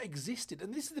who knew that existed?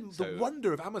 And this is the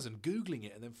wonder of Amazon, Googling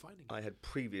it and then finding it. I had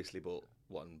previously bought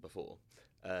one before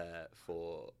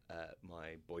for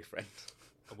my boyfriend.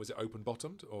 And was it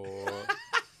open-bottomed or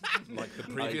like the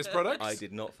previous products? I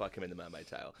did not fuck him in the mermaid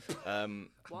tail.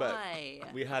 Why?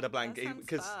 But we had a blanket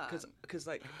That because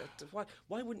like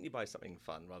why wouldn't you buy something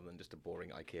fun rather than just a boring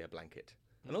IKEA blanket?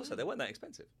 And also they weren't that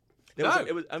expensive.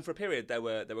 It was, and for a period, they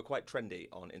were quite trendy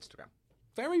on Instagram.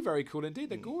 Very, very cool indeed.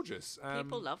 They're gorgeous.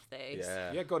 People love these.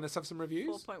 Yeah, go on, let's have some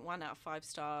reviews. 4.1 out of 5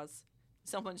 stars.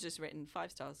 Someone's just written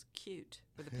 5 stars, cute,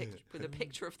 with a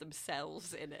picture of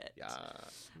themselves in it.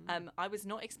 Yeah. I was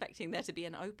not expecting there to be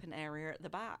an open area at the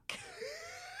back.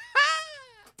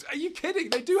 Are you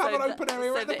kidding? They do have an open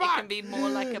area at the back. So that it can be more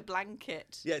like a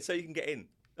blanket. Yeah, so you can get in.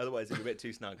 Otherwise, it's a bit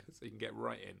too snug. So you can get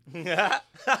right in.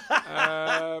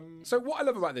 So what I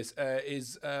love about this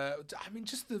is,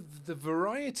 just the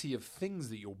variety of things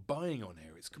that you're buying on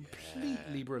here. It's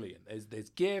completely brilliant.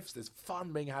 There's gifts, there's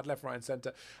fun being had left, right and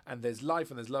centre, and there's life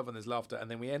and there's love and there's laughter.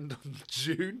 And then we end on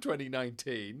June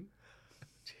 2019.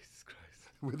 Jesus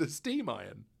Christ. With a steam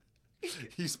iron.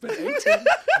 You spent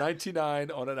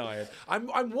 $18.99 on an iron.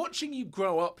 I'm watching you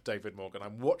grow up, David Morgan.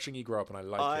 I'm watching you grow up, and I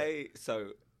like it.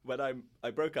 So when I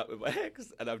broke up with my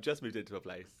ex, and I've just moved into a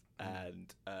place,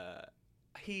 and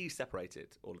he separated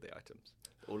all of the items,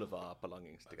 all of our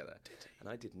belongings together, and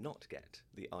I did not get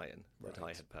the iron that I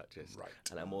had purchased. Right.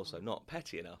 And I'm also not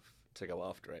petty enough to go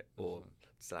after it or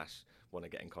 / want to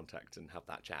get in contact and have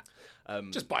that chat.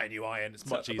 Just buy a new iron. It's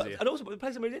much easier. And also, the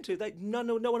place I moved into, no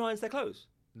one irons their clothes.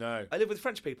 No. I live with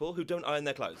French people who don't iron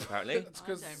their clothes, apparently. I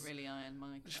don't really iron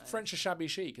my clothes. French are shabby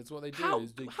chic. It's what they do. How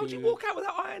do you walk out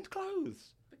without ironed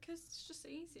clothes? Because it's just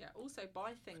easier. Also,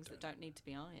 buy things that don't need to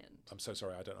be ironed. I'm so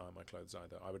sorry, I don't iron my clothes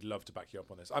either. I would love to back you up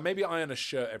on this. I maybe iron a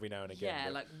shirt every now and again. Yeah,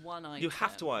 like one item. You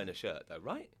have to iron a shirt, though,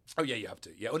 right? Oh yeah, you have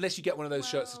to. Yeah, unless you get one of those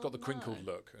shirts that's got the crinkled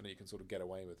look, and you can sort of get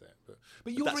away with it.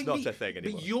 But you're that's very not a thing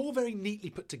anymore. But you're very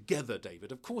neatly put together,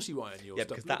 David. Of course you iron your Yeah,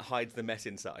 stuff. because that hides the mess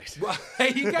inside. Well,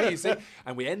 there you go. You see,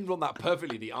 and we end on that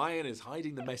perfectly. The iron is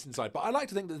hiding the mess inside. But I like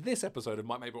to think that this episode of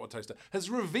My Mate Bought a Toaster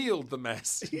has revealed the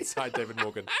mess inside David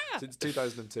Morgan since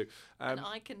 2002. And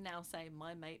I can now say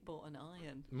my mate bought an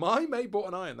iron. My Mate Bought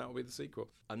an Iron. That will be the sequel.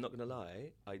 I'm not going to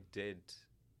lie, I did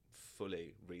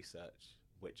fully research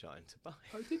which iron to buy.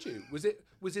 Oh, did you?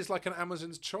 Was this like an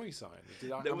Amazon's Choice iron?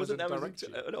 Did There wasn't Amazon Amazon.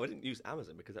 direct you? No, I didn't use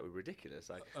Amazon because that would be ridiculous.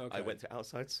 I went to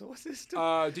outside sources.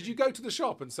 Did you go to the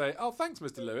shop and say, "Oh, thanks,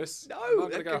 Mr. Lewis"? No,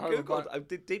 I'm gonna go home and buy-" I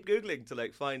did deep googling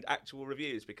to find actual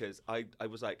reviews because I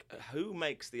was like, who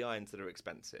makes the irons that are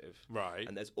expensive? Right.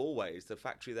 And there's always the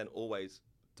factory then always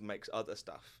makes other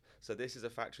stuff. So this is a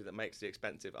factory that makes the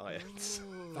expensive irons.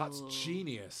 Ooh. That's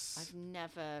genius. I've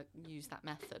never used that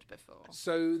method before.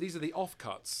 So these are the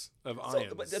offcuts of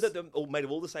irons. They're all made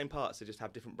of all the same parts. They just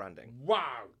have different branding.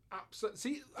 Wow. Absolutely.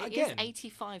 See, again. It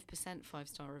is 85%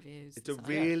 5-star reviews. It's a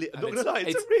really, Yeah. I'm not gonna lie,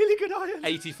 it's a really good iron.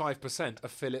 85% of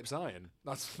Philips iron.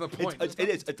 That's the point. It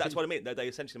is. That's what I mean. They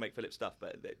essentially make Philips stuff,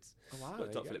 but it's, wow, well,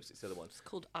 it's not Philips. It's the other one. It's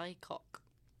called iCock.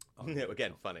 Yeah,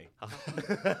 again, funny.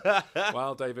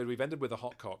 Well, David, we've ended with a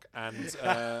hot cock, and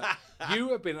you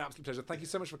have been an absolute pleasure. Thank you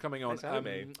so much for coming on. Thanks for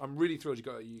having me. I'm really thrilled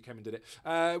you came and did it.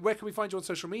 Where can we find you on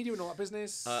social media and all that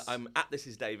business? I'm at This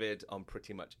Is David on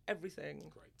pretty much everything.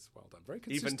 Great, well done, very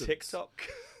consistent. Even TikTok.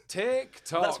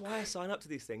 TikTok. That's why I sign up to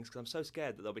these things, because I'm so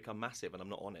scared that they'll become massive and I'm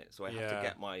not on it. So I have to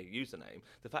get my username.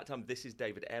 The fact I'm This Is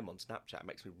David M on Snapchat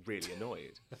makes me really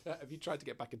annoyed. Have you tried to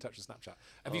get back in touch with Snapchat?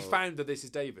 Have you found that This Is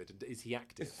David, and is he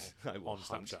active I will on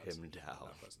hunt Snapchat? him down.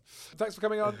 Thanks for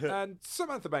coming on. And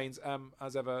Samantha Baines,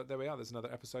 as ever, there we are. There's another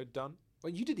episode done.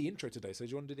 Well, you did the intro today, so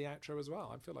do you want to do the outro as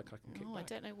well? I feel like I can kick back. I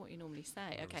don't know what you normally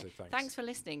say. I'm Okay, gonna say thanks for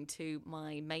listening to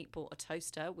My Mate Bought a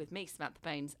Toaster with me, Samantha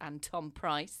Baines, and Tom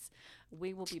Price.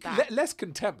 We will be back. Less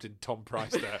contempt in Tom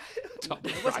Price there.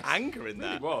 There was anger in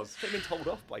that. It was. I've been told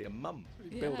off by your mum.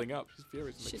 Building up. She's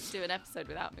furious with me. Should do an episode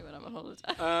without me when I'm on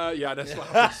holiday. Yeah, that's what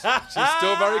happens. She's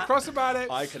still very cross about it.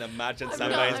 I can imagine I'm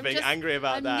Sam not, Baines I'm being just- angry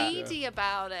about I'm that. needy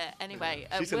about it. Anyway,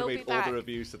 She's we'll going be to read all back. the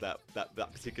reviews to that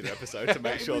particular episode to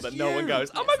make sure was that no one you. goes,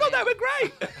 oh my God, they were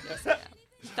great. Yes, I am.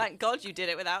 Thank God you did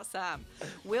it without Sam.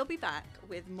 We'll be back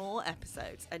with more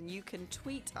episodes, and you can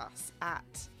tweet us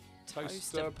at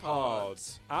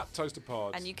ToasterPods. At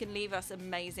ToasterPods. And you can leave us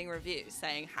amazing reviews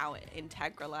saying how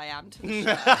integral I am to the show.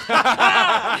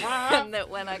 And that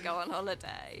when I go on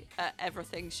holiday,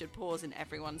 everything should pause in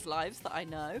everyone's lives that I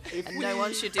know. And no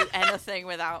one should do anything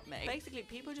without me. Basically,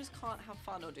 people just can't have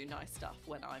fun or do nice stuff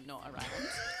when I'm not around.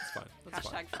 It's fine. That's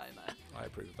fine. Hashtag FOMO. I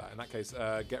approve of that. In that case,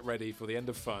 get ready for the end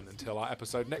of fun until our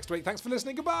episode next week. Thanks for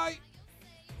listening. Goodbye.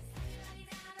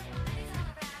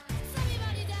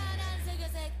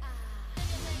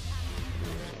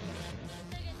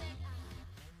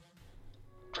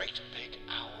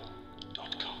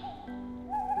 GreatBigOwl.com.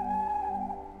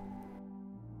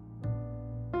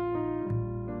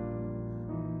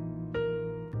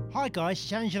 Hi guys,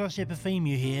 it's Angelos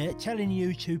Epifemiou here, telling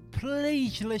you to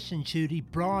please listen to the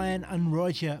Brian and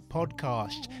Roger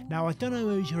podcast. Now, I don't know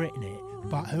who's written it,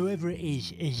 but whoever it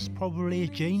is probably a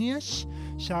genius.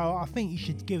 So I think you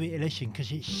should give it a listen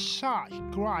because it's such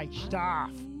great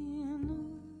stuff.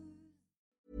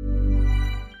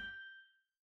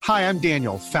 Hi, I'm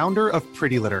Daniel, founder of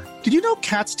Pretty Litter. Did you know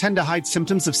cats tend to hide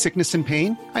symptoms of sickness and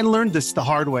pain? I learned this the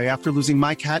hard way after losing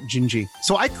my cat, Gingy.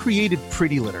 So I created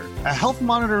Pretty Litter, a health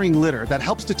monitoring litter that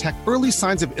helps detect early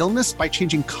signs of illness by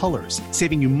changing colors,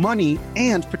 saving you money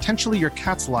and potentially your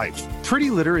cat's life.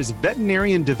 Pretty Litter is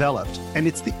veterinarian developed, and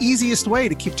it's the easiest way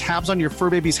to keep tabs on your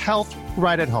fur baby's health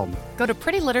right at home. Go to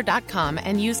prettylitter.com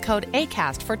and use code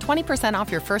ACAST for 20%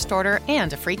 off your first order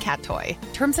and a free cat toy.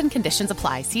 Terms and conditions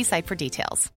apply. See site for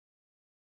details.